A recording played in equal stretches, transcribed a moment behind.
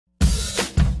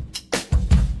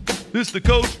This is the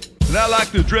coach, and I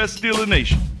like to address Steeler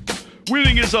Nation.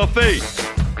 Winning is our fate.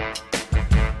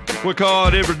 Work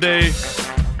hard every day.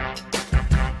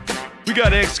 We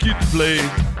gotta execute the plays.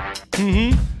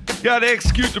 Gotta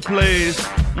execute the plays.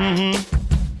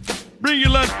 Bring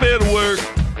your lunch pail to work.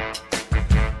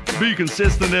 Be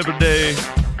consistent every day.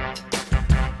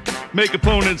 Make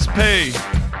opponents pay.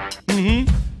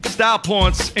 Style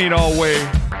points ain't our way.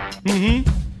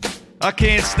 I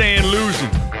can't stand losing.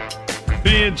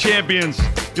 Being champions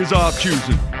is our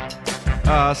choosing.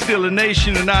 Still a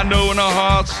nation, and I know in our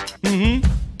hearts,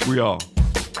 we are.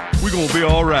 We're gonna be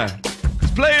alright.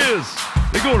 Cause players,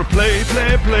 they're gonna play.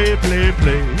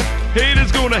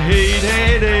 Haters gonna hate.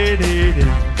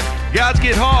 Guys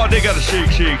get hard, they gotta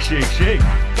shake.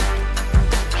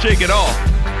 Shake it off.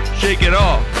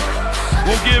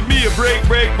 Won't give me a break.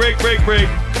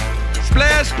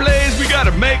 Splash plays, we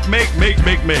gotta make.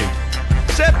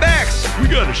 Setbacks, we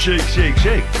gotta shake.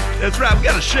 That's right, we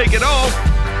gotta shake it off.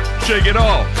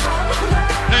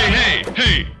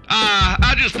 Hey,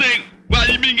 I just think, while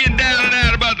you've been getting down and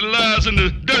out about the lies and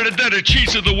the dirty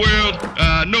cheats of the world,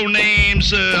 no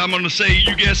names, I'm gonna say,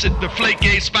 you guess it, the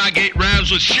Flakegate, Spygate rhymes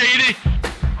with shady.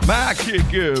 My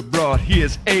kicker brought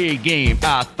his A game.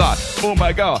 I thought, oh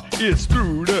my God, it's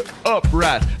through the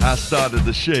upright. I started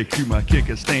to shake to my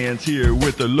kicker stands here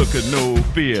with a look of no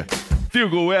fear.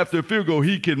 Field goal after field goal,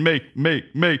 he can make. Hey,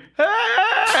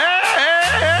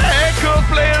 cause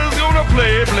players gonna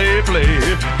play.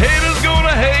 Haters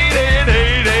gonna hate.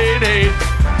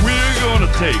 We're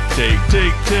gonna take.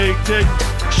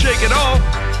 Shake it off.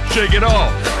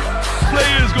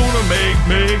 Players gonna make.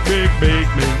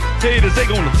 Haters, they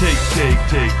gonna take.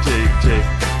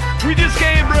 We just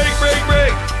can't break.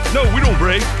 No, we don't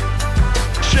break.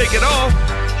 Shake it off.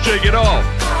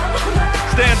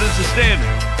 Standards are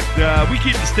standard. We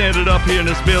keep the standard up here in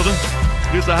this building.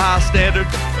 It's a high standard.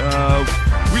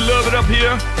 We love it up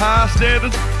here. High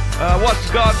standard. Watch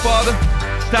The Godfather.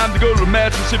 It's time to go to the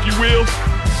mattress, if you will.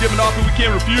 Give an offer we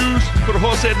can't refuse. Put a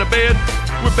horse head in the bed.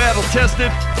 We're battle tested.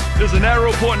 There's an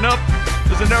arrow pointing up.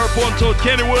 There's an arrow pointing toward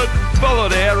Kennywood. Follow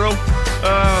the arrow.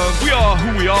 We are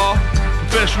who we are.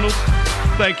 Professionals.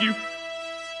 Thank you.